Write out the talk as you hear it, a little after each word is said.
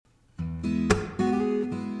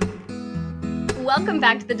Welcome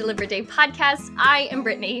back to the Deliberate Day podcast. I am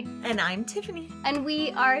Brittany. And I'm Tiffany. And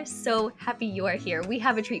we are so happy you are here. We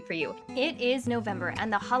have a treat for you. It is November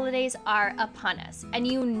and the holidays are upon us. And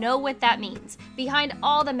you know what that means. Behind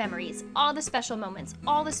all the memories, all the special moments,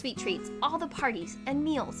 all the sweet treats, all the parties and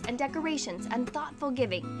meals and decorations and thoughtful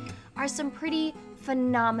giving are some pretty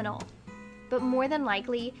phenomenal, but more than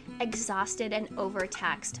likely exhausted and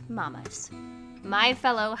overtaxed mamas. My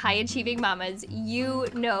fellow high-achieving mamas, you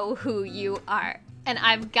know who you are. And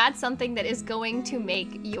I've got something that is going to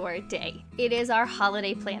make your day. It is our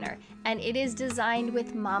holiday planner, and it is designed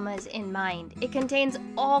with mamas in mind. It contains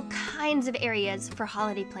all kinds of areas for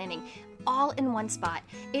holiday planning, all in one spot.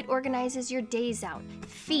 It organizes your days out,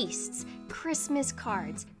 feasts, Christmas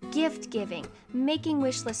cards, gift giving, making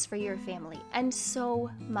wish lists for your family, and so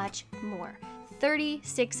much more.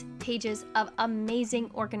 36 pages of amazing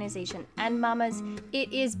organization. And mamas,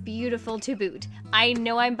 it is beautiful to boot. I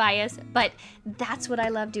know I'm biased, but that's what I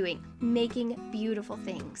love doing, making beautiful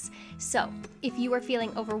things. So if you are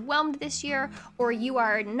feeling overwhelmed this year, or you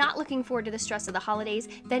are not looking forward to the stress of the holidays,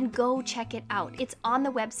 then go check it out. It's on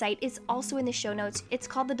the website. It's also in the show notes. It's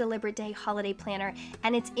called the Deliberate Day Holiday Planner,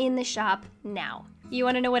 and it's in the shop now. You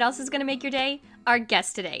want to know what else is going to make your day? Our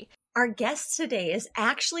guest today. Our guest today is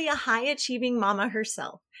actually a high-achieving mama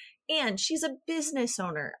herself, and she's a business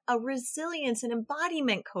owner, a resilience and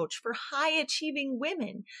embodiment coach for high-achieving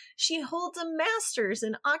women. She holds a master's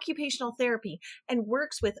in occupational therapy and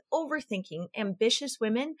works with overthinking, ambitious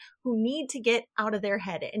women who need to get out of their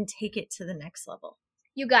head and take it to the next level.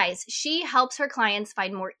 You guys, she helps her clients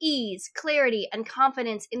find more ease, clarity, and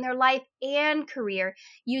confidence in their life and career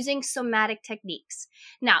using somatic techniques.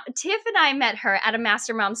 Now, Tiff and I met her at a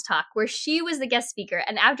Master Moms Talk where she was the guest speaker,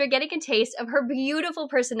 and after getting a taste of her beautiful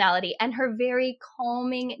personality and her very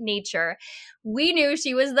calming nature, we knew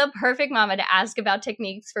she was the perfect mama to ask about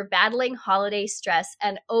techniques for battling holiday stress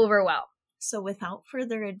and overwhelm. So without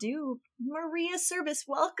further ado, Maria Serbus,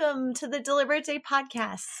 welcome to the Deliberate Day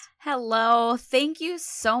podcast. Hello. Thank you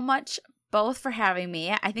so much both for having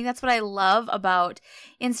me. I think that's what I love about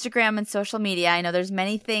Instagram and social media. I know there's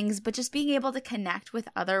many things, but just being able to connect with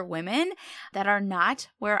other women that are not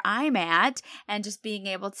where I'm at and just being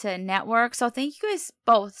able to network. So thank you guys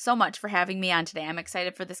both so much for having me on today. I'm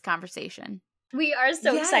excited for this conversation. We are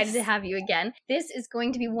so excited to have you again. This is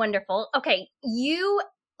going to be wonderful. Okay,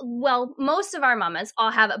 Well, most of our mamas all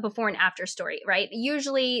have a before and after story, right?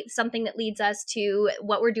 Usually something that leads us to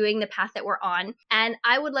what we're doing, the path that we're on. And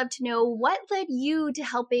I would love to know what led you to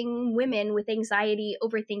helping women with anxiety,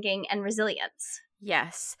 overthinking, and resilience.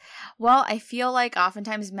 Yes. Well, I feel like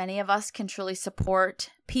oftentimes many of us can truly support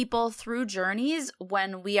people through journeys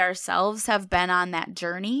when we ourselves have been on that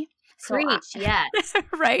journey. Preach, yes.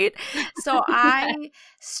 Right? So I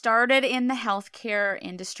started in the healthcare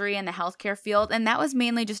industry, in the healthcare field, and that was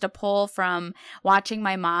mainly just a pull from watching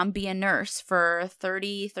my mom be a nurse for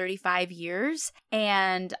 35 years.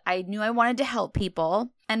 And I knew I wanted to help people.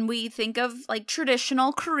 And we think of like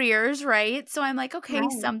traditional careers, right? So I'm like, okay,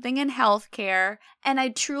 something in healthcare. And I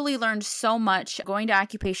truly learned so much going to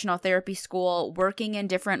occupational therapy school, working in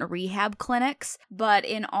different rehab clinics. But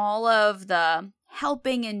in all of the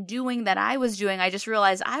helping and doing that I was doing, I just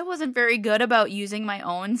realized I wasn't very good about using my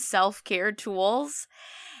own self-care tools.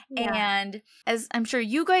 Yeah. And as I'm sure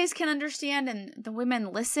you guys can understand, and the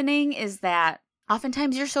women listening, is that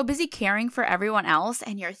oftentimes you're so busy caring for everyone else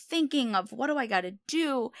and you're thinking of what do I got to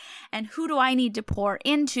do and who do I need to pour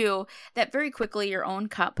into, that very quickly your own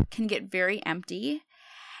cup can get very empty.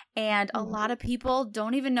 And a lot of people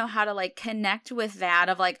don't even know how to like connect with that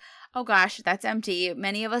of like, oh gosh, that's empty.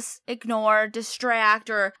 Many of us ignore, distract,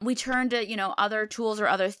 or we turn to, other tools or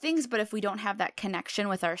other things. But if we don't have that connection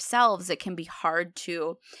with ourselves, it can be hard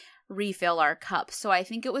to refill our cup. So I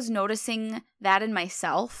think it was noticing that in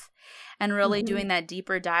myself and really doing that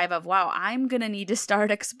deeper dive of, wow, I'm going to need to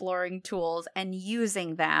start exploring tools and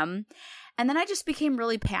using them. And then I just became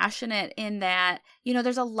really passionate in that,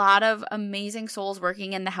 there's a lot of amazing souls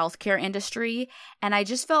working in the healthcare industry. And I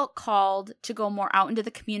just felt called to go more out into the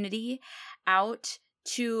community, out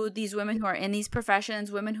to these women who are in these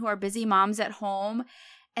professions, women who are busy moms at home,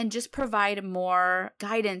 and just provide more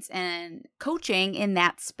guidance and coaching in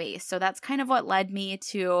that space. So that's kind of what led me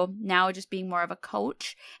to now just being more of a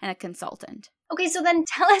coach and a consultant. Okay, so then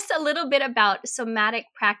tell us a little bit about somatic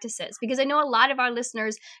practices, because I know a lot of our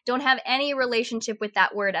listeners don't have any relationship with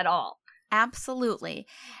that word at all. Absolutely.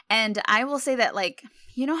 And I will say that, like,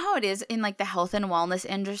 you know how it is in like the health and wellness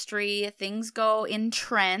industry, things go in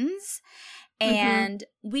trends. And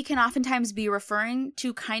we can oftentimes be referring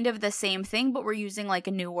to kind of the same thing, but we're using like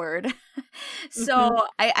a new word. So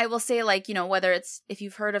I will say, like, you know, whether it's if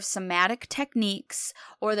you've heard of somatic techniques,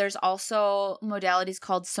 or there's also modalities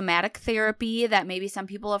called somatic therapy that maybe some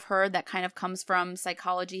people have heard that kind of comes from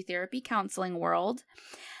psychology, therapy, counseling world.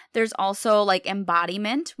 There's also like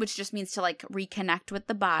embodiment, which just means to like reconnect with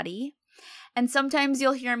the body. And sometimes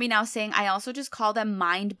you'll hear me now saying I also just call them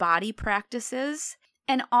mind-body practices.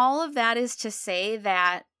 And all of that is to say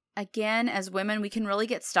that, again, as women, we can really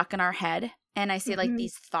get stuck in our head. And I say like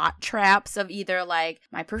these thought traps of either like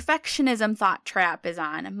my perfectionism thought trap is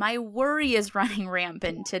on, my worry is running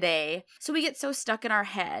rampant today. So we get so stuck in our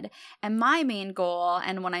head. And my main goal,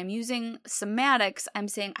 and when I'm using somatics, I'm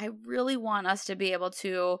saying I really want us to be able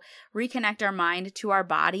to reconnect our mind to our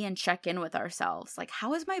body and check in with ourselves. Like,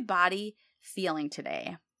 how is my body feeling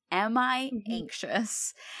today? Am I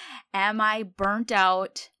anxious? Am I burnt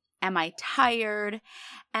out? Am I tired?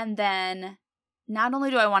 And then not only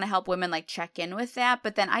do I want to help women like check in with that,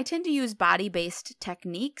 but then I tend to use body-based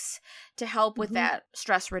techniques to help with that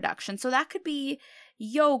stress reduction. So that could be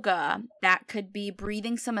yoga. That could be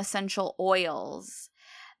breathing some essential oils.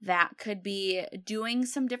 That could be doing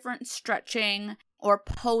some different stretching or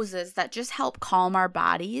poses that just help calm our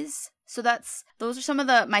bodies. So those are some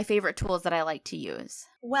of my favorite tools that I like to use.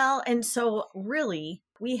 Well, and so really,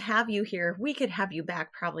 we have you here. We could have you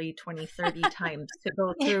back probably 20, 30 times to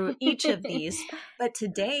go through each of these. But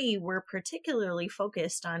today we're particularly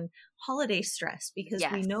focused on holiday stress because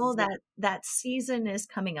we know that season is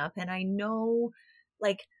coming up. And I know,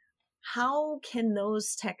 like, how can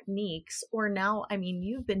those techniques, or now, I mean,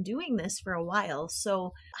 you've been doing this for a while,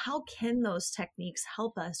 so how can those techniques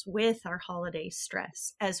help us with our holiday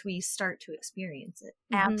stress as we start to experience it?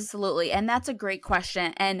 Absolutely. And that's a great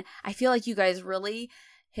question. And I feel like you guys really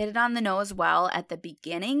hit it on the nose well at the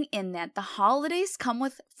beginning, in that the holidays come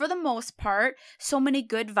with, for the most part, so many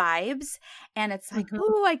good vibes. And it's like,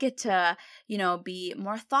 ooh, I get to, you know, be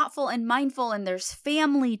more thoughtful and mindful, and there's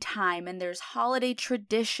family time, and there's holiday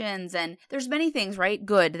traditions, and there's many things, right,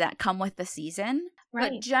 good that come with the season.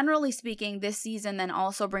 Right. But generally speaking, this season then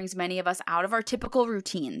also brings many of us out of our typical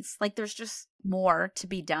routines. Like, there's just more to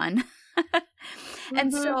be done.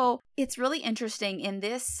 And so it's really interesting in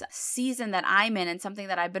this season that I'm in, and something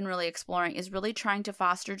that I've been really exploring is really trying to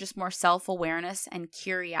foster just more self-awareness and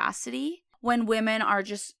curiosity when women are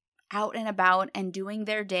just out and about and doing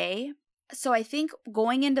their day. So I think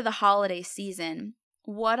going into the holiday season,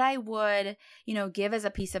 what I would, you know, give as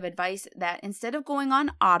a piece of advice, that instead of going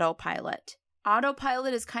on autopilot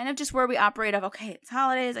is kind of just where we operate of, okay, it's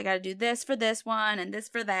holidays, I got to do this for this one and this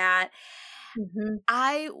for that.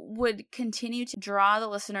 I would continue to draw the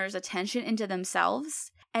listeners' attention into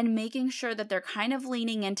themselves and making sure that they're kind of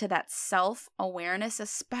leaning into that self-awareness,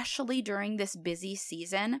 especially during this busy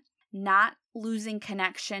season, not losing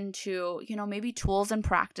connection to, you know, maybe tools and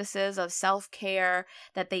practices of self-care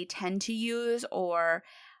that they tend to use, or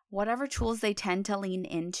whatever tools they tend to lean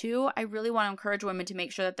into. I really want to encourage women to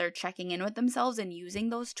make sure that they're checking in with themselves and using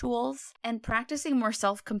those tools and practicing more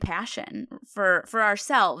self-compassion for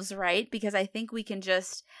ourselves, right? Because I think we can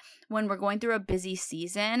just, when we're going through a busy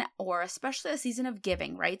season, or especially a season of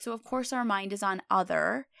giving, right? So of course our mind is on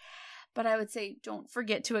other, but I would say don't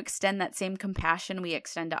forget to extend that same compassion we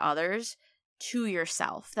extend to others to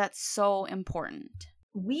yourself. That's so important.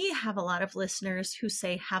 We have a lot of listeners who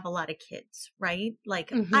say have a lot of kids, right?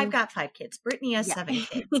 Like, I've got 5 kids. Brittany has 7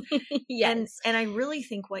 kids. Yes. And I really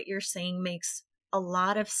think what you're saying makes a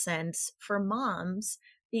lot of sense for moms,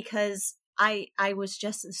 because I was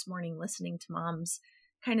just this morning listening to moms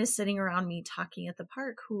kind of sitting around me talking at the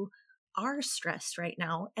park who are stressed right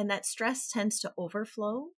now. And that stress tends to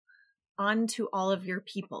overflow onto all of your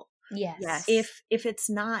people. Yes. If it's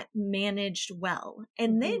not managed well.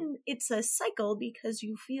 And then it's a cycle because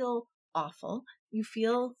you feel awful. You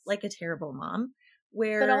feel like a terrible mom.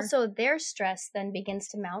 But also their stress then begins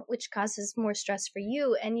to mount, which causes more stress for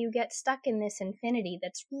you. And you get stuck in this infinity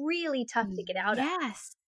that's really tough to get out of.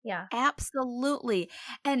 Yes. Yeah. Absolutely.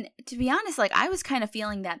 And to be honest, like, I was kind of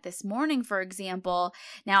feeling that this morning, for example.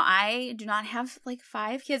 Now, I do not have like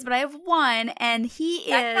 5 kids, but I have 1, and he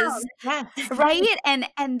is right.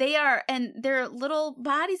 And they are, and their little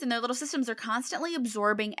bodies and their little systems are constantly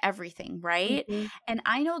absorbing everything. Right. And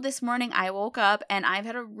I know this morning I woke up and I've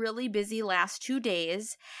had a really busy last 2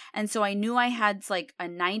 days. And so I knew I had like a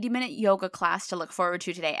 90-minute yoga class to look forward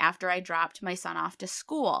to today after I dropped my son off to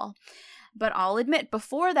school. But I'll admit,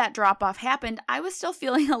 before that drop-off happened, I was still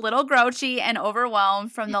feeling a little grouchy and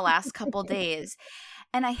overwhelmed from the last couple days.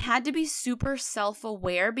 And I had to be super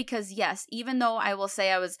self-aware because, yes, even though I will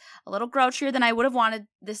say I was a little grouchier than I would have wanted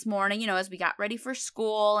this morning, as we got ready for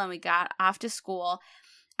school and we got off to school,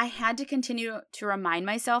 I had to continue to remind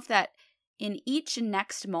myself that in each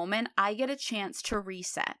next moment, I get a chance to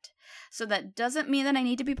reset. So that doesn't mean that I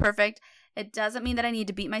need to be perfect. It doesn't mean that I need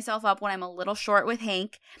to beat myself up when I'm a little short with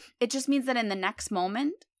Hank. It just means that in the next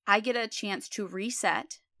moment, I get a chance to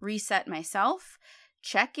reset myself,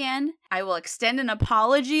 check in. I will extend an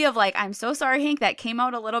apology of like, I'm so sorry, Hank, that came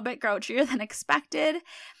out a little bit grouchier than expected.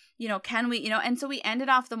 Can we, and so we ended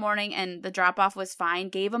off the morning and the drop off was fine,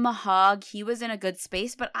 gave him a hug. He was in a good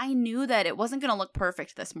space, but I knew that it wasn't going to look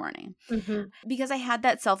perfect this morning because I had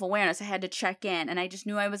that self-awareness. I had to check in and I just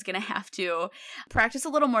knew I was going to have to practice a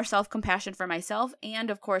little more self-compassion for myself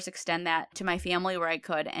and of course extend that to my family where I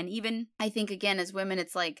could. And even I think again, as women,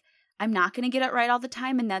 it's like, I'm not going to get it right all the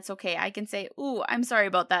time and that's okay. I can say, ooh, I'm sorry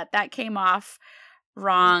about that. That came off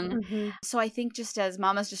wrong. So I think just as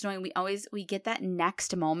mamas, just knowing we get that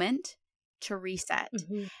next moment to reset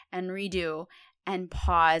and redo and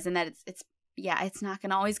pause, and that it's not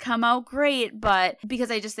going to always come out great, but because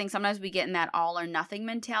I just think sometimes we get in that all or nothing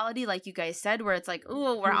mentality, like you guys said, where it's like,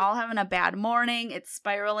 ooh, we're all having a bad morning. It's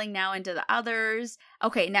spiraling now into the others.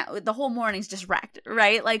 Okay, now the whole morning's just wrecked,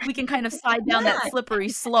 right? Like we can kind of slide down that slippery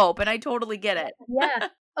slope, and I totally get it. Yeah.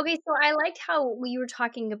 Okay, so I liked how you were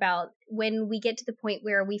talking about when we get to the point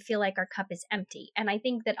where we feel like our cup is empty. And I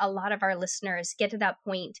think that a lot of our listeners get to that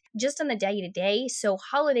point just on the day-to-day, so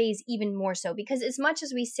holidays even more so. Because as much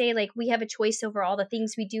as we say, like, we have a choice over all the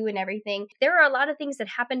things we do and everything, there are a lot of things that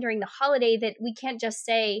happen during the holiday that we can't just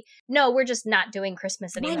say, no, we're just not doing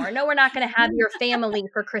Christmas anymore. No, we're not going to have your family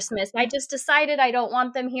for Christmas. I just decided I don't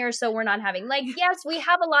want them here, so we're not having. Like, yes, we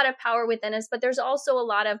have a lot of power within us, but there's also a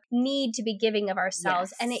lot of need to be giving of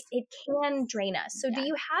ourselves. Yes. And it can drain us. So do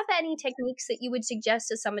you have any techniques that you would suggest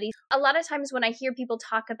to somebody? A lot of times when I hear people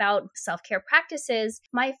talk about self-care practices,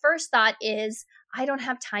 my first thought is, I don't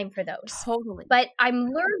have time for those. Totally. But I'm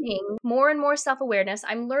learning more and more self-awareness.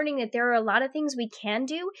 I'm learning that there are a lot of things we can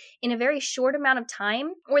do in a very short amount of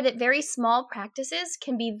time, or that very small practices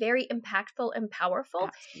can be very impactful and powerful.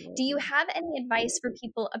 Absolutely. Do you have any advice for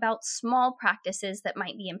people about small practices that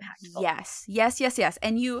might be impactful? Yes.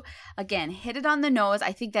 And you, again, hit it on the nose.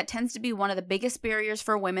 I think that tends to be one of the biggest barriers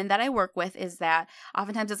for women that I work with, is that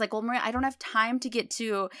oftentimes it's like, well, Maria, I don't have time to get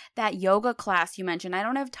to that yoga class you mentioned. I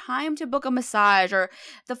don't have time to book a massage or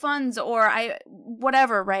the funds or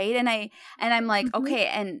whatever, right? And I'm like, okay,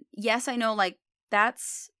 and yes, I know, like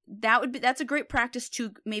that's a great practice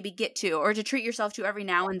to maybe get to or to treat yourself to every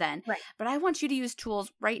now and then. Right. But I want you to use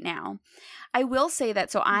tools right now. I will say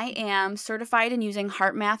that, so I am certified in using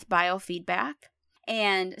HeartMath biofeedback.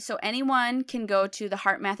 And so anyone can go to the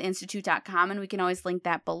heartmathinstitute.com and we can always link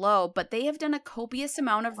that below. But they have done a copious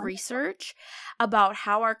amount of research about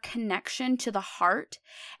how our connection to the heart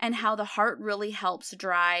and how the heart really helps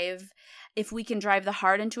drive, if we can drive the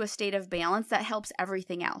heart into a state of balance, that helps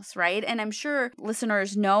everything else, right? And I'm sure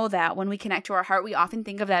listeners know that when we connect to our heart, we often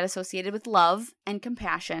think of that associated with love and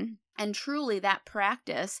compassion. And truly, that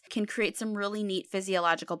practice can create some really neat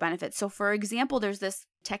physiological benefits. So for example, there's this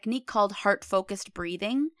technique called heart-focused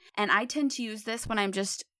breathing. And I tend to use this when I'm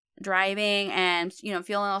just driving and, feeling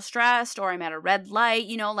a little stressed, or I'm at a red light,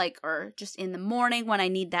 or just in the morning when I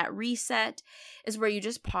need that reset, is where you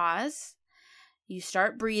just pause. You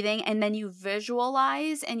start breathing and then you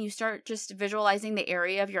visualize, and you start just visualizing the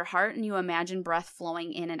area of your heart, and you imagine breath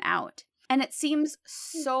flowing in and out. And it seems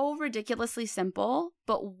so ridiculously simple,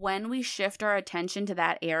 but when we shift our attention to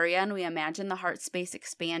that area and we imagine the heart space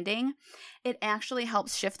expanding, it actually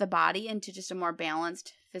helps shift the body into just a more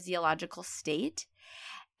balanced physiological state.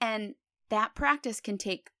 And that practice can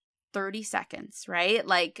take 30 seconds, right?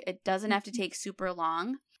 Like, it doesn't have to take super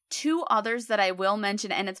long. Two others that I will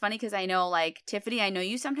mention, and it's funny because I know, like, Tiffany, I know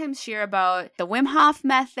you sometimes share about the Wim Hof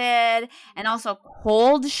method and also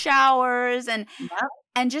cold showers, and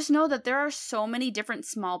just know that there are so many different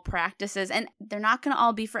small practices, and they're not going to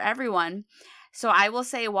all be for everyone. So I will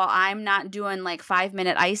say, while I'm not doing like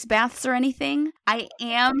 5-minute ice baths or anything, I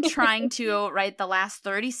am trying to, right, the last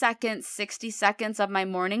 30 seconds, 60 seconds of my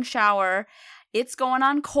morning shower, it's going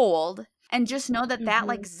on cold. And just know that that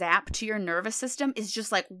like zap to your nervous system is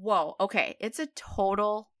just like, whoa, okay, it's a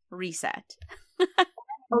total reset.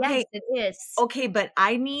 Okay, yes, it is. Okay, but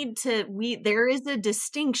I need to, there is a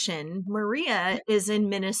distinction. Maria is in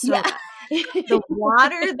Minnesota. Yeah. The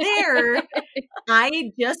water there,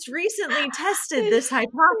 I just recently tested this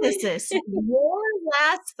hypothesis. Your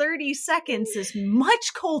last 30 seconds is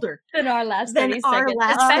much colder than our last 30 seconds,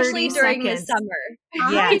 especially during the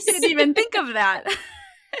summer. Yes. I didn't even think of that.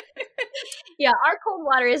 Yeah, our cold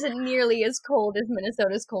water isn't nearly as cold as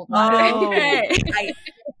Minnesota's cold water. Okay.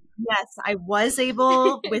 Yes, I was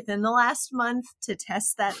able within the last month to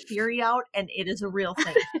test that theory out, and it is a real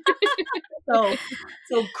thing. So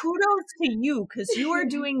kudos to you, because you are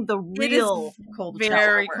doing the real cold shower.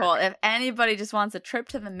 Very cool. If anybody just wants a trip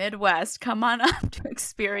to the Midwest, come on up to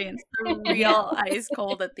experience the real ice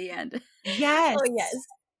cold at the end. Yes. Oh, yes.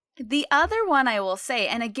 The other one I will say,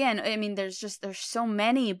 and again, I mean, there's so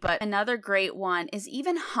many, but another great one is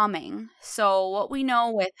even humming. So what we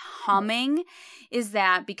know with humming is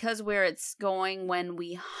that because where it's going when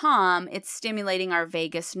we hum, it's stimulating our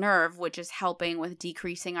vagus nerve, which is helping with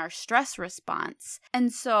decreasing our stress response.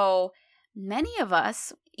 And so many of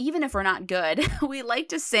us, even if we're not good, we like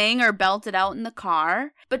to sing or belt it out in the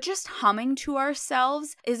car, but just humming to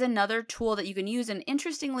ourselves is another tool that you can use. And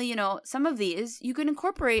interestingly, some of these you can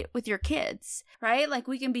incorporate with your kids, right? Like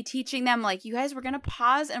we can be teaching them, like, you guys, we're going to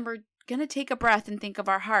pause and we're going to take a breath and think of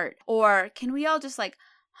our heart. Or can we all just like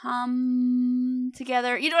hum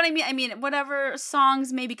together? You know what I mean? I mean, whatever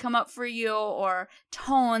songs maybe come up for you or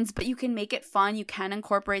tones, but you can make it fun. You can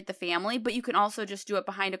incorporate the family, but you can also just do it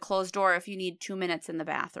behind a closed door if you need 2 minutes in the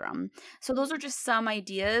bathroom. So those are just some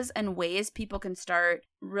ideas and ways people can start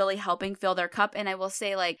really helping fill their cup. And I will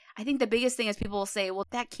say, like, I think the biggest thing is people will say, well,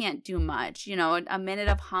 that can't do much. A minute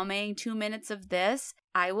of humming, 2 minutes of this.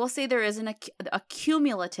 I will say there is a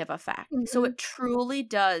cumulative effect. Mm-hmm. So it truly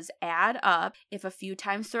does add up. If a few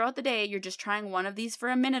times throughout the day, you're just trying one of these for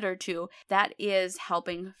a minute or two, that is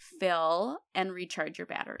helping fill and recharge your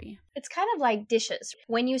battery. It's kind of like dishes.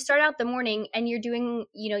 When you start out the morning and you're doing,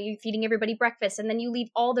 you're feeding everybody breakfast, and then you leave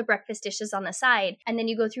all the breakfast dishes on the side, and then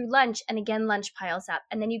you go through lunch, and again, lunch piles up,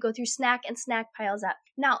 and then you go through snack, and snack piles up.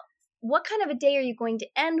 Now, what kind of a day are you going to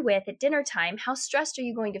end with at dinner time? How stressed are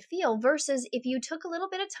you going to feel versus if you took a little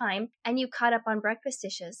bit of time and you caught up on breakfast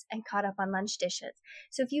dishes and caught up on lunch dishes?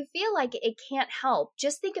 So if you feel like it can't help,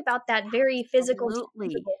 just think about that very physical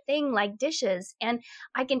thing like dishes. And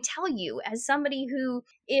I can tell you, as somebody who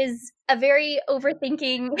is a very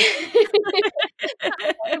overthinking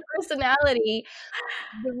personality,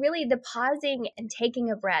 the pausing and taking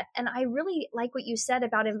a breath. And I really like what you said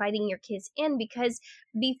about inviting your kids in, because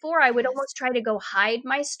before I would almost try to go hide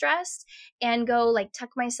my stress and go like tuck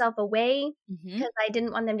myself away because I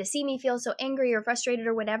didn't want them to see me feel so angry or frustrated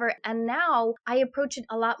or whatever. And now I approach it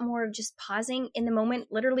a lot more of just pausing in the moment,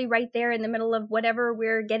 literally right there in the middle of whatever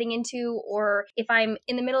we're getting into, or if I'm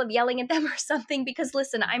in the middle of yelling at them or something, because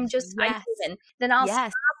listen, I'm human, then I'll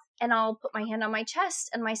stop and I'll put my hand on my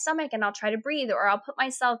chest and my stomach and I'll try to breathe, or I'll put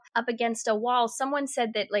myself up against a wall. Someone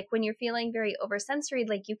said that like when you're feeling very oversensory,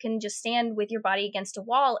 like you can just stand with your body against a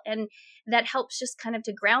wall and that helps just kind of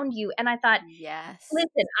to ground you. And I thought,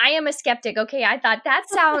 listen, I am a skeptic. Okay. I thought that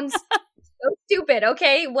sounds so stupid.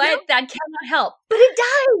 Okay. What? That cannot help. But it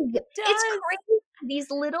does. It's crazy.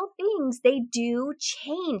 These little things, they do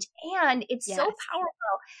change. And it's so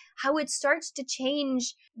powerful how it starts to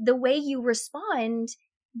change the way you respond.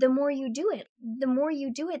 The more you do it,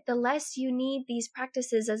 the less you need these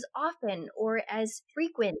practices as often or as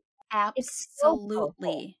frequent.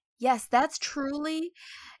 Absolutely. Yes, that's truly,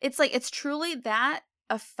 it's truly that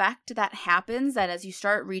effect that happens, that as you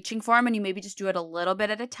start reaching for them and you maybe just do it a little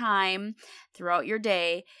bit at a time throughout your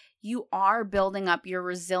day, you are building up your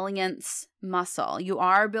resilience muscle. You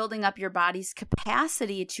are building up your body's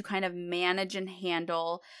capacity to kind of manage and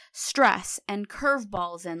handle stress and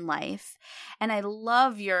curveballs in life. And I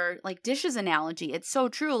love your like dishes analogy. It's so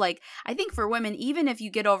true. Like I think for women, even if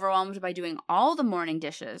you get overwhelmed by doing all the morning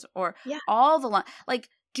dishes or all the lunch, like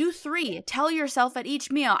do 3. Tell yourself at each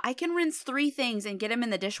meal, I can rinse 3 things and get them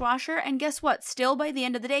in the dishwasher. And guess what? Still by the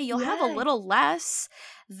end of the day, you'll have a little less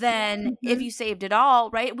than if you saved it all,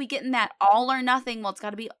 right? We get in that all or nothing. Well, it's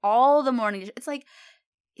got to be all the morning. It's like,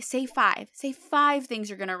 say 5. Say 5 things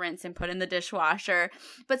you're going to rinse and put in the dishwasher.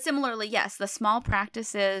 But similarly, yes, the small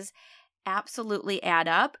practices absolutely add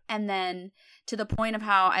up. And then to the point of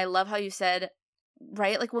how I love how you said,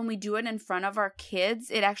 right? Like when we do it in front of our kids,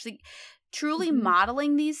 it actually truly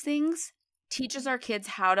modeling these things teaches our kids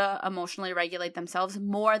how to emotionally regulate themselves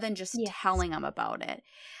more than just telling them about it.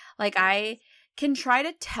 Like I can try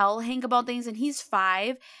to tell Hank about things and he's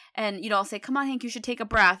 5 and, I'll say, come on, Hank, you should take a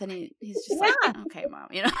breath. And he's just like, okay, Mom,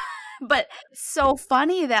 But so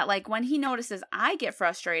funny that like when he notices I get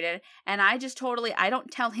frustrated and I just I don't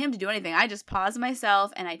tell him to do anything. I just pause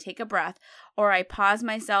myself and I take a breath, or I pause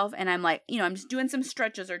myself and I'm like, I'm just doing some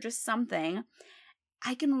stretches or just something.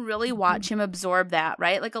 I can really watch him absorb that,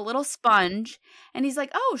 right? Like a little sponge. And he's like,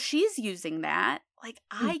 oh, she's using that. Like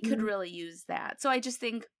I could really use that. So I just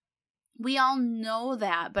think We all know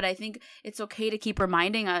that, but I think it's okay to keep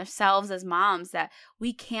reminding ourselves as moms that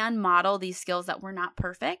we can model these skills, that we're not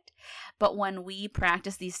perfect. But when we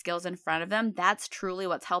practice these skills in front of them, that's truly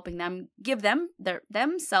what's helping them give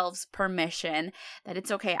themselves permission that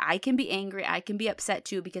it's okay. I can be angry. I can be upset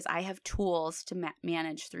too, because I have tools to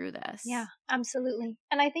manage through this. Yeah, absolutely.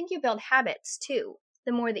 And I think you build habits too,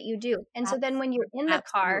 the more that you do. And so then when you're in the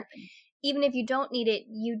car, even if you don't need it,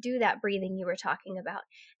 you do that breathing you were talking about.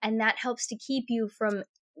 And that helps to keep you from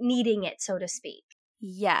needing it, so to speak.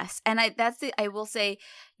 Yes. And I will say,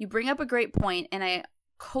 you bring up a great point, and I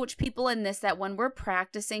coach people in this, that when we're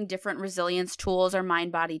practicing different resilience tools or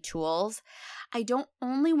mind-body tools, I don't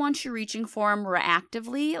only want you reaching for them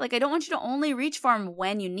reactively. Like, I don't want you to only reach for them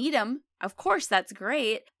when you need them. Of course, that's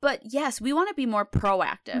great. But yes, we want to be more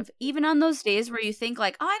proactive. Even on those days where you think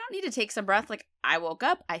like, oh, I don't need to take some breath. Like, I woke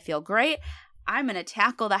up, I feel great. I'm going to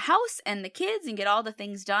tackle the house and the kids and get all the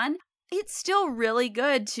things done. It's still really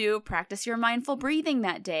good to practice your mindful breathing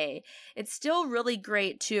that day. It's still really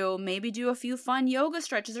great to maybe do a few fun yoga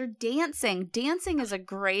stretches or dancing. Dancing is a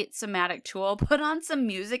great somatic tool. Put on some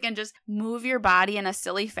music and just move your body in a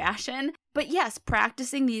silly fashion. But yes,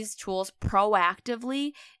 practicing these tools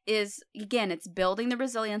proactively is, again, it's building the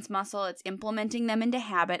resilience muscle, it's implementing them into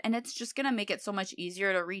habit, and it's just going to make it so much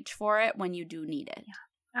easier to reach for it when you do need it.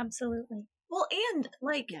 Yeah, absolutely. Well, and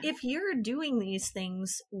if you're doing these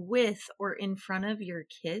things with or in front of your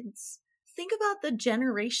kids, think about the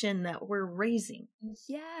generation that we're raising.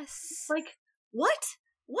 Yes. Like, what?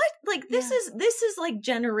 Like, this is like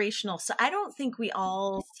generational. So I don't think we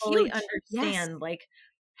all fully understand, like,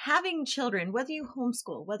 having children, whether you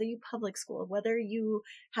homeschool, whether you public school, whether you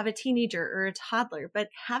have a teenager or a toddler, but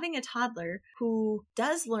having a toddler who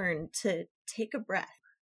does learn to take a breath.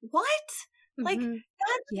 What? Like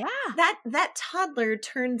that toddler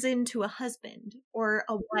turns into a husband or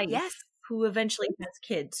a wife who eventually has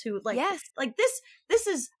kids who like this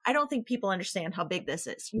is, I don't think people understand how big this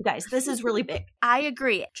is. You guys, this is really big. I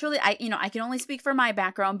agree. Truly, I can only speak for my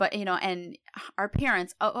background, but and our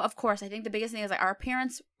parents, of course, I think the biggest thing is like our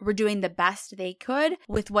parents were doing the best they could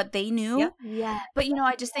with what they knew. Yep. Yeah. But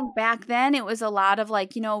I just think back then it was a lot of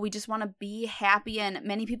like, we just want to be happy, and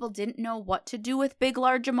many people didn't know what to do with big,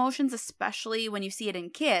 large emotions, especially when you see it in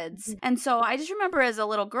kids. Mm-hmm. And so I just remember as a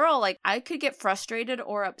little girl, like I could get frustrated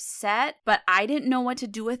or upset, but I didn't know what to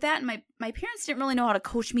do with that. And my parents didn't really know how to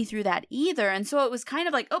coach me through that either. And so it was kind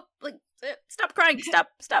of like, stop crying,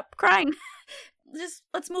 stop crying. Just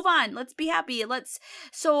let's move on. Let's be happy.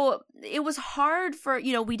 So it was hard for,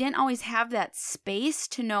 we didn't always have that space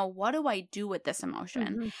to know, what do I do with this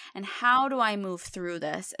emotion and how do I move through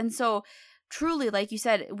this? And so truly, like you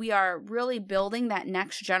said, we are really building that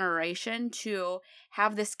next generation to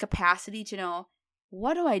have this capacity to know,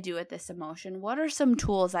 what do I do with this emotion? What are some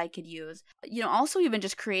tools I could use? Also even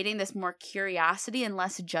just creating this more curiosity and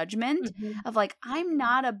less judgment of like, I'm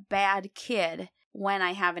not a bad kid when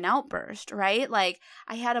I have an outburst, right? Like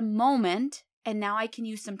I had a moment and now I can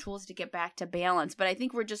use some tools to get back to balance. But I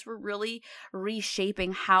think we're really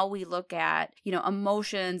reshaping how we look at,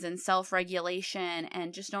 emotions and self-regulation,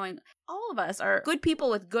 and just knowing all of us are good people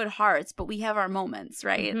with good hearts, but we have our moments,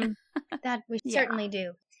 right? That we certainly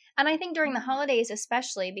do. And I think during the holidays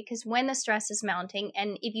especially, because when the stress is mounting,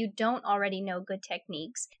 and if you don't already know good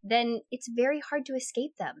techniques, then it's very hard to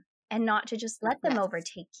escape them and not to just let them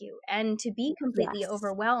overtake you, and to be completely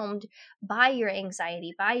overwhelmed by your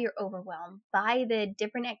anxiety, by your overwhelm, by the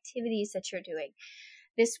different activities that you're doing.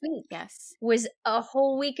 This week was a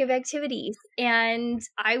whole week of activities, and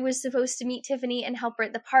I was supposed to meet Tiffany and help her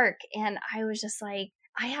at the park, and I was just like,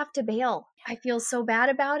 I have to bail. I feel so bad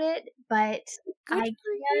about it, but I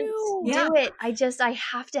can't do it. I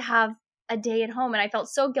have to have a day at home. And I felt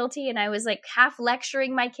so guilty. And I was like half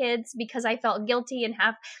lecturing my kids because I felt guilty, and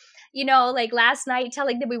half, like last night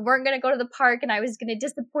telling them we weren't going to go to the park and I was going to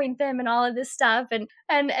disappoint them and all of this stuff. And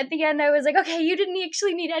at the end I was like, okay, you didn't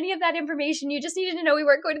actually need any of that information. You just needed to know we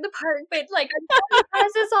weren't going to the park. But like, I'm trying to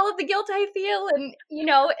process all of the guilt I feel.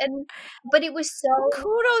 And, but it was so.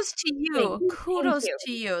 Kudos to you. Kudos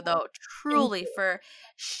to you though, truly, for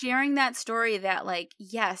sharing that story that like,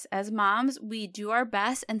 yes, as moms, we do our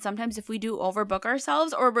best. And sometimes if we do overbook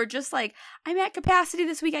ourselves, or we're just like, I'm at capacity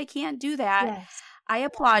this week, I can't do that. Yes. I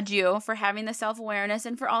applaud you for having the self-awareness,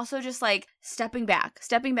 and for also just like stepping back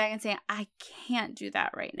and saying, I can't do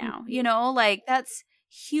that right now. Like that's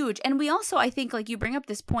huge. And we also, I think, like you bring up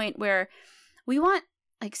this point where we want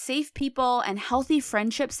like safe people and healthy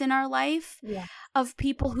friendships in our life of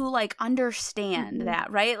people who like understand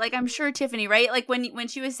that, right? Like I'm sure Tiffany, right? Like when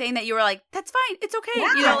she was saying that, you were like, that's fine. It's okay.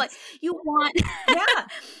 Like you want,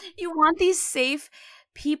 you want these safe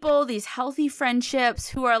people, these healthy friendships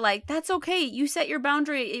who are like, that's okay. You set your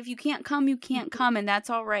boundary. If you can't come, you can't come. And that's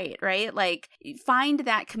all right. Right. Like, find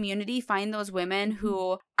that community, find those women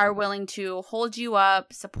who are willing to hold you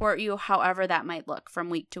up, support you, however that might look from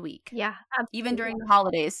week to week. Yeah. Absolutely. Even during the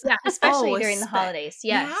holidays. Yeah. Especially during the holidays.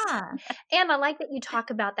 Yes. Yeah. And I like that you talk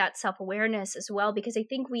about that self-awareness as well, because I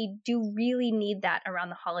think we do really need that around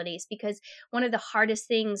the holidays, because one of the hardest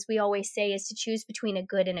things we always say is to choose between a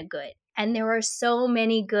good and a good. And there are so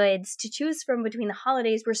many goods to choose from between the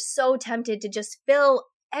holidays. We're so tempted to just fill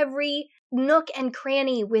every nook and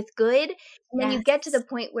cranny with good. And then you get to the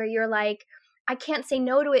point where you're like, I can't say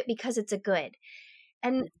no to it because it's a good.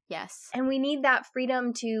 And and we need that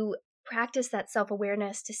freedom to practice that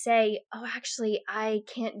self-awareness to say, oh, actually, I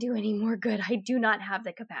can't do any more good. I do not have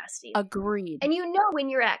the capacity. Agreed. And you know when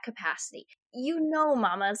you're at capacity. You know,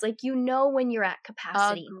 mamas, like, you know when you're at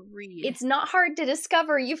capacity. Agreed. It's not hard to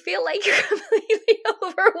discover. You feel like you're completely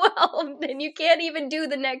overwhelmed and you can't even do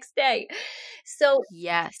the next day. So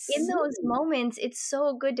in those moments, it's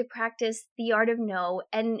so good to practice the art of no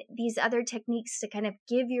and these other techniques to kind of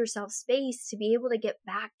give yourself space to be able to get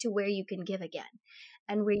back to where you can give again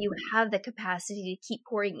and where you have the capacity to keep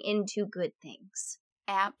pouring into good things.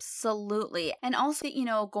 Absolutely. And also, you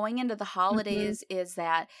know, going into the holidays is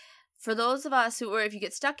that for those of us who, or if you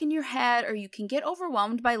get stuck in your head, or you can get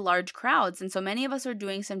overwhelmed by large crowds. And so many of us are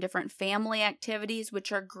doing some different family activities,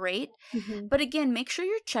 which are great. But again, make sure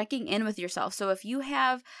you're checking in with yourself. So if you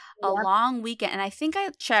have a long weekend, and I think I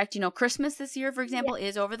checked, you know, Christmas this year, for example,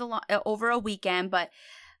 is over a weekend, but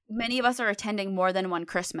many of us are attending more than one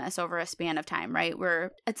Christmas over a span of time, right?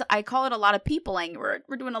 I call it a lot of peopling.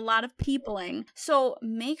 We're doing a lot of peopling. So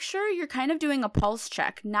make sure you're kind of doing a pulse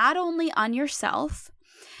check, not only on yourself,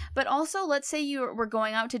 but also, let's say we're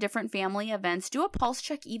going out to different family events, do a pulse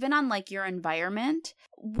check even on like your environment.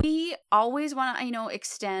 We always want to, you know,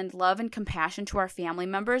 extend love and compassion to our family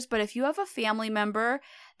members. But if you have a family member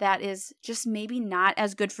that is just maybe not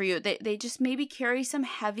as good for you, they just maybe carry some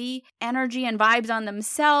heavy energy and vibes on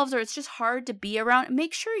themselves, or it's just hard to be around,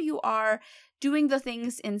 make sure you are doing the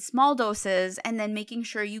things in small doses and then making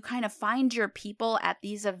sure you kind of find your people at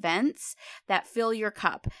these events that fill your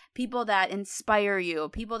cup, people that inspire you,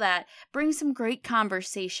 people that bring some great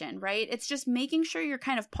conversation, right? It's just making sure you're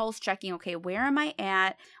kind of pulse checking, okay, where am I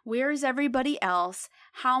at? Where is everybody else?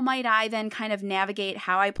 How might I then kind of navigate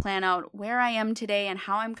how I plan out where I am today and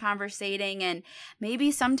how I'm conversating? And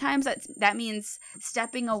maybe sometimes that means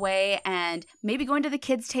stepping away and maybe going to the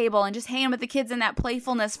kids' table and just hanging with the kids in that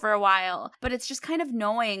playfulness for a while. But it's just kind of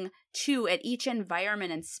knowing, too, at each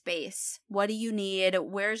environment and space, what do you need?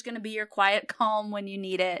 Where's going to be your quiet calm when you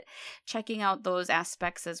need it? Checking out those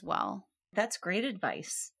aspects as well. That's great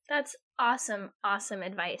advice. That's awesome, awesome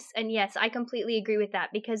advice. And yes, I completely agree with that,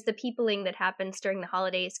 because the peopling that happens during the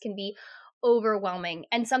holidays can be overwhelming.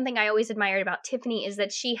 And something I always admired about Tiffany is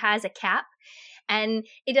that she has a cap. And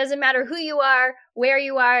it doesn't matter who you are, where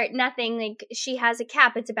you are, nothing. Like, she has a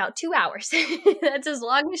cap. It's about 2 hours. That's as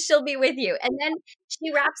long as she'll be with you. And then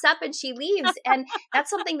she wraps up and she leaves. And that's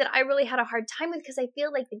something that I really had a hard time with, because I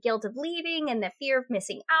feel like the guilt of leaving and the fear of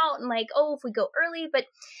missing out and like, oh, if we go early. But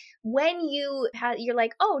when you're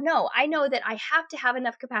like, oh no, I know that I have to have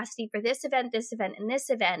enough capacity for this event, and this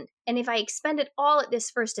event. And if I expend it all at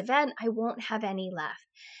this first event, I won't have any left.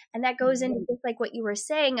 And that goes into just like what you were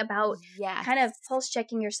saying about kind of pulse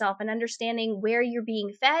checking yourself and understanding where you're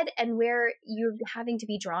being fed and where you're having to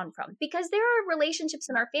be drawn from. Because there are relationships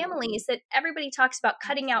in our families that everybody talks about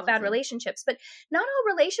cutting out bad relationships, but not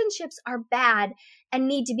all relationships are bad and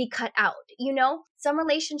need to be cut out. You know, some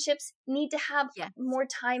relationships need to have more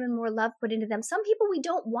time and more love put into them. Some people we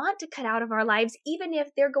don't want to cut out of our lives, even if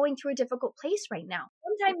they're going through a difficult place right now.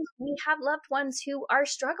 Sometimes we have loved ones who are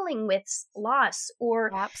struggling with loss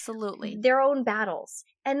or their own battles.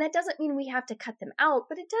 And that doesn't mean we have to cut them out,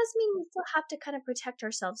 but it does mean we still have to kind of protect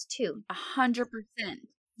ourselves too. 100%.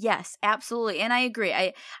 Yes, absolutely. And I agree.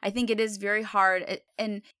 I think it is very hard,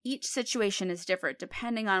 and each situation is different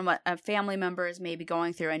depending on what a family member is maybe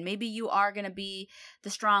going through. And maybe you are going to be the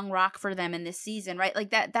strong rock for them in this season, right? Like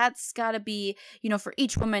that's got to be, you know, for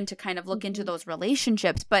each woman to kind of look into those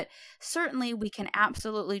relationships. But certainly we can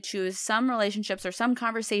absolutely choose some relationships or some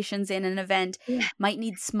conversations in an event might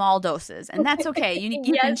need small doses, and that's okay. You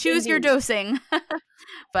can choose your dosing.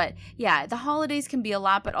 But yeah, the holidays can be a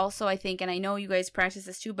lot, but also I think, and I know you guys practice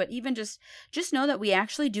this too, but even just know that we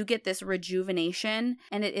actually do get this rejuvenation,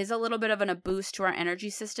 and it is a little bit of a boost to our energy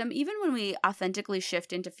system, even when we authentically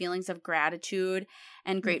shift into feelings of gratitude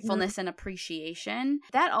and gratefulness and appreciation.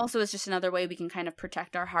 That also is just another way we can kind of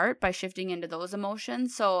protect our heart by shifting into those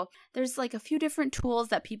emotions. So there's like a few different tools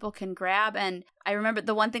that people can grab, and I remember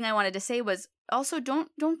the one thing I wanted to say was also don't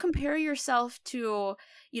compare yourself to,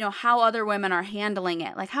 how other women are handling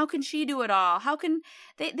it. Like, how can she do it all? How can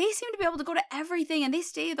they seem to be able to go to everything and they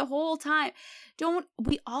stay the whole time.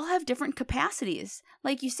 We all have different capacities.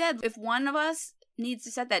 Like you said, if one of us needs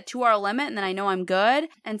to set that 2-hour limit and then I know I'm good,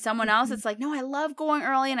 and someone else it's like, no, I love going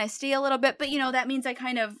early and I stay a little bit, but that means I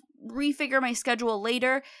kind of refigure my schedule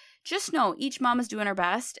later. Just know each mom is doing her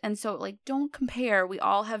best. And so don't compare. We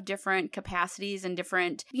all have different capacities and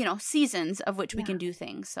different, seasons of which we can do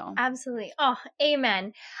things. So absolutely. Oh,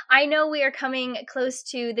 amen. I know we are coming close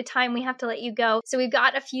to the time we have to let you go. So we've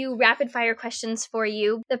got a few rapid fire questions for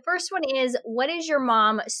you. The first one is, what is your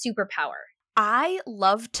mom superpower? I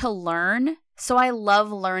love to learn. So I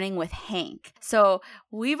love learning with Hank. So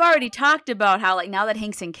we've already talked about how now that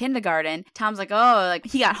Hank's in kindergarten, Tom's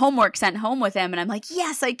he got homework sent home with him. And I'm like,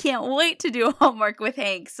 yes, I can't wait to do homework with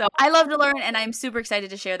Hank. So I love to learn, and I'm super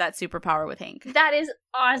excited to share that superpower with Hank. That is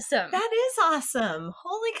awesome. That is awesome.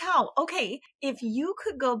 Holy cow. Okay, if you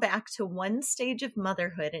could go back to one stage of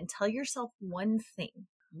motherhood and tell yourself one thing,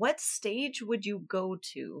 what stage would you go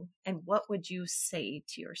to and what would you say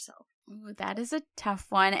to yourself? Ooh, that is a tough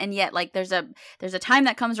one. And yet, there's a time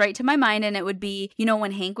that comes right to my mind, and it would be,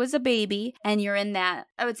 when Hank was a baby and you're in that,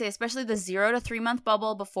 I would say, especially the 0 to 3 month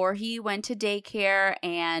bubble before he went to daycare,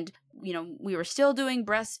 and we were still doing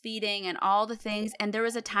breastfeeding and all the things. And there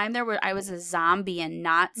was a time there where I was a zombie and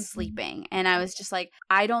not sleeping. And I was just like,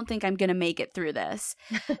 I don't think I'm going to make it through this.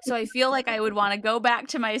 So I feel like I would want to go back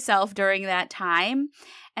to myself during that time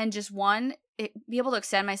and just be able to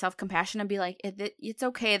extend myself compassion and be like, it's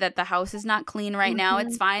okay that the house is not clean right now.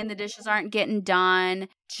 It's fine. The dishes aren't getting done.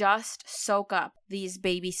 Just soak up these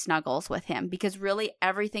baby snuggles with him, because really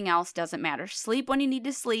everything else doesn't matter. Sleep when you need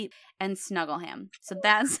to sleep and snuggle him. So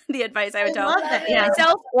that's the advice I would tell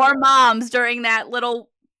myself or moms during that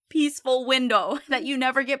little peaceful window that you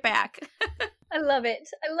never get back. I love it.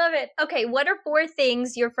 I love it. Okay, what are 4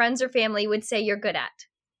 things your friends or family would say you're good at?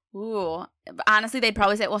 Ooh, honestly, they'd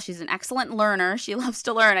probably say, well, she's an excellent learner. She loves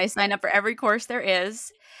to learn. I sign up for every course there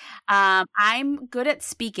is. I'm good at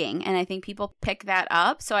speaking, and I think people pick that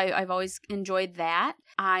up. So I've always enjoyed that.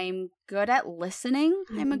 I'm good at listening.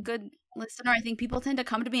 I'm a good listener. I think people tend to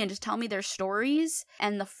come to me and just tell me their stories.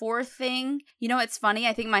 And the 4th thing, it's funny.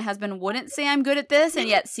 I think my husband wouldn't say I'm good at this, and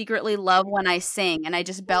yet secretly love when I sing and I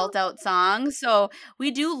just belt out songs. So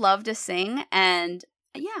we do love to sing, and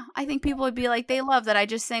yeah, I think people would be like, they love that I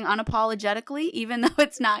just sing unapologetically, even though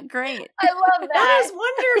it's not great. I love that. That is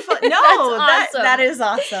wonderful. No, awesome. that is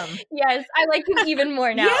awesome. Yes, I like you even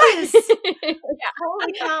more now. Yes.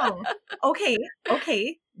 Holy cow. Okay.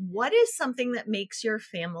 What is something that makes your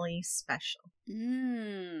family special?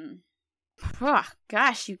 Oh,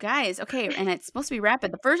 gosh, you guys. Okay, and it's supposed to be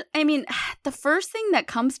rapid. The first thing that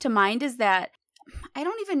comes to mind is that I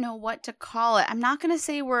don't even know what to call it. I'm not going to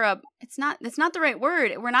say it's not the right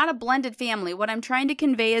word. We're not a blended family. What I'm trying to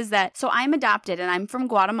convey is that, so I'm adopted and I'm from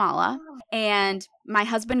Guatemala, and my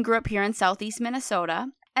husband grew up here in Southeast Minnesota.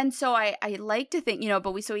 And so I like to think,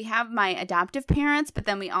 but we have my adoptive parents, but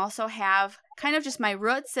then we also have kind of just my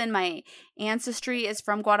roots, and my ancestry is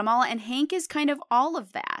from Guatemala, and Hank is kind of all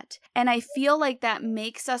of that. And I feel like that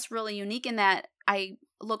makes us really unique in that I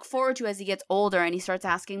look forward to as he gets older and he starts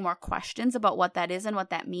asking more questions about what that is and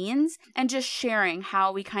what that means, and just sharing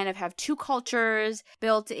how we kind of have 2 cultures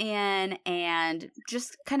built in, and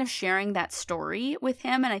just kind of sharing that story with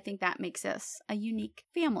him. And I think that makes us a unique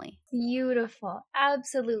family. Beautiful.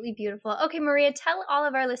 Absolutely beautiful. Okay, Maria, tell all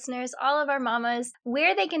of our listeners, all of our mamas,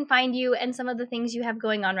 where they can find you and some of the things you have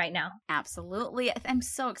going on right now. Absolutely. I'm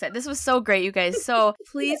so excited. This was so great, you guys. So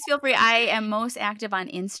please feel free. I am most active on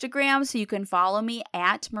Instagram, so you can follow me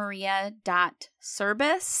at maria.serbus,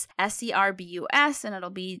 Serbus, and it'll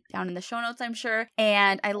be down in the show notes, I'm sure.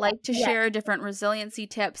 And I like to share different resiliency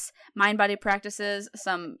tips, mind-body practices,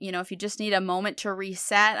 some, if you just need a moment to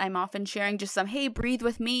reset, I'm often sharing just some, hey, breathe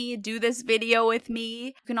with me, do this video with me.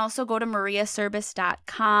 You can also go to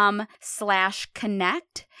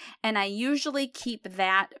mariaserbus.com/connect. And I usually keep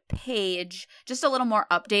that page just a little more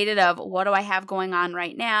updated of what do I have going on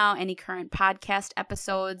right now, any current podcast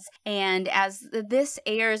episodes. And as this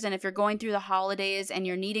airs, and if you're going through the holidays and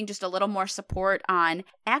you're needing just a little more support on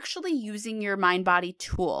actually using your mind-body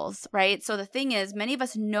tools, right? So the thing is, many of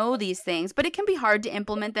us know these things, but it can be hard to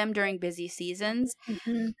implement them during busy seasons.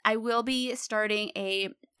 I will be starting a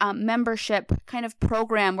membership kind of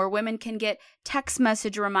program where women can get text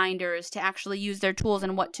message reminders to actually use their tools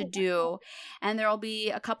and what to do. And there'll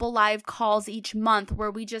be a couple live calls each month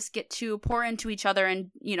where we just get to pour into each other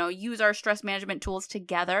and, use our stress management tools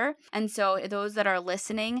together. And so those that are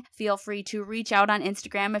listening, feel free to reach out on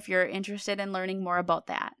Instagram if you're interested in learning more about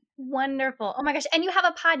that. Wonderful. Oh my gosh. And you have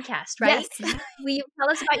a podcast, right? Yes. Will you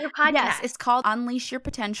tell us about your podcast? Yes, it's called Unleash Your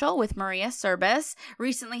Potential with Maria Serbus.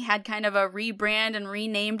 Recently had kind of a rebrand and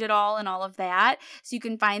renamed it all and all of that. So you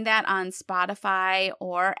can find that on Spotify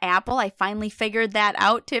or Apple. I finally figured that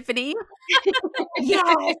out, Tiffany.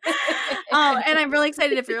 Yes. And I'm really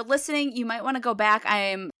excited. If you're listening, you might want to go back.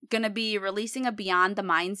 I'm going to be releasing a Beyond the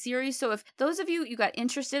Mind series. So if those of you got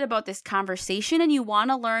interested about this conversation and you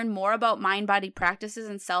want to learn more about mind-body practices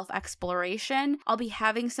and self-exploration, I'll be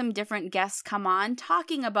having some different guests come on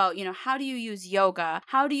talking about, how do you use yoga?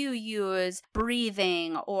 How do you use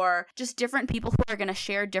breathing? Or just different people who are going to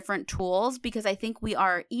share different tools, because I think we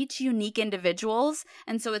are each unique individuals.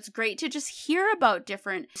 And so it's great to just hear about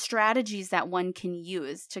different strategies that one can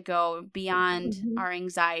use to go beyond our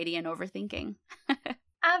anxiety and overthinking.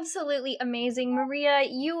 Absolutely amazing. Maria,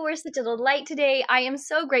 you were such a delight today. I am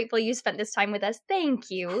so grateful you spent this time with us.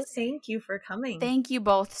 Thank you. Thank you for coming. Thank you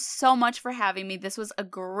both so much for having me. This was a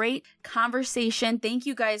great conversation. Thank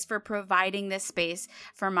you guys for providing this space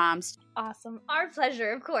for moms. Awesome. Our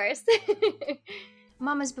pleasure, of course.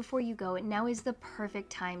 Mamas, before you go, now is the perfect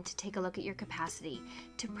time to take a look at your capacity,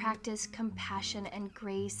 to practice compassion and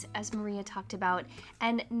grace, as Maria talked about,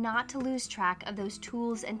 and not to lose track of those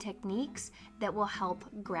tools and techniques that will help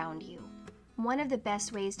ground you. One of the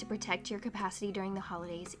best ways to protect your capacity during the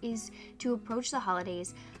holidays is to approach the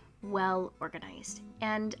holidays well organized,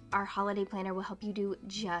 and our holiday planner will help you do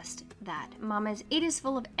just that. Mamas, it is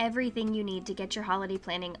full of everything you need to get your holiday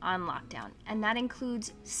planning on lockdown, and that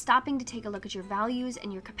includes stopping to take a look at your values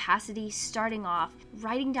and your capacity, starting off,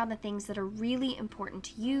 writing down the things that are really important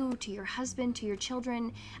to you, to your husband, to your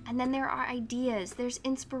children, and then there are ideas, there's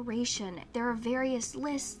inspiration, there are various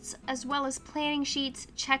lists, as well as planning sheets,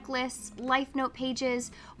 checklists, life note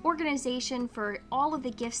pages, organization for all of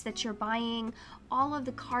the gifts that you're buying, all of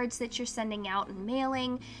the cards that you're sending out and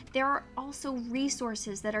mailing. There are also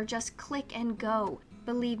resources that are just click and go.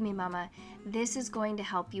 Believe me, Mama, this is going to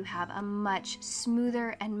help you have a much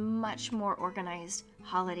smoother and much more organized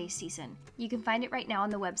holiday season. You can find it right now on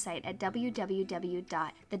the website at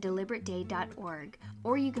www.thedeliberateday.org,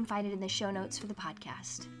 or you can find it in the show notes for the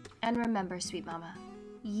podcast. And remember, sweet Mama,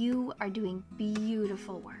 you are doing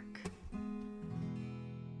beautiful work.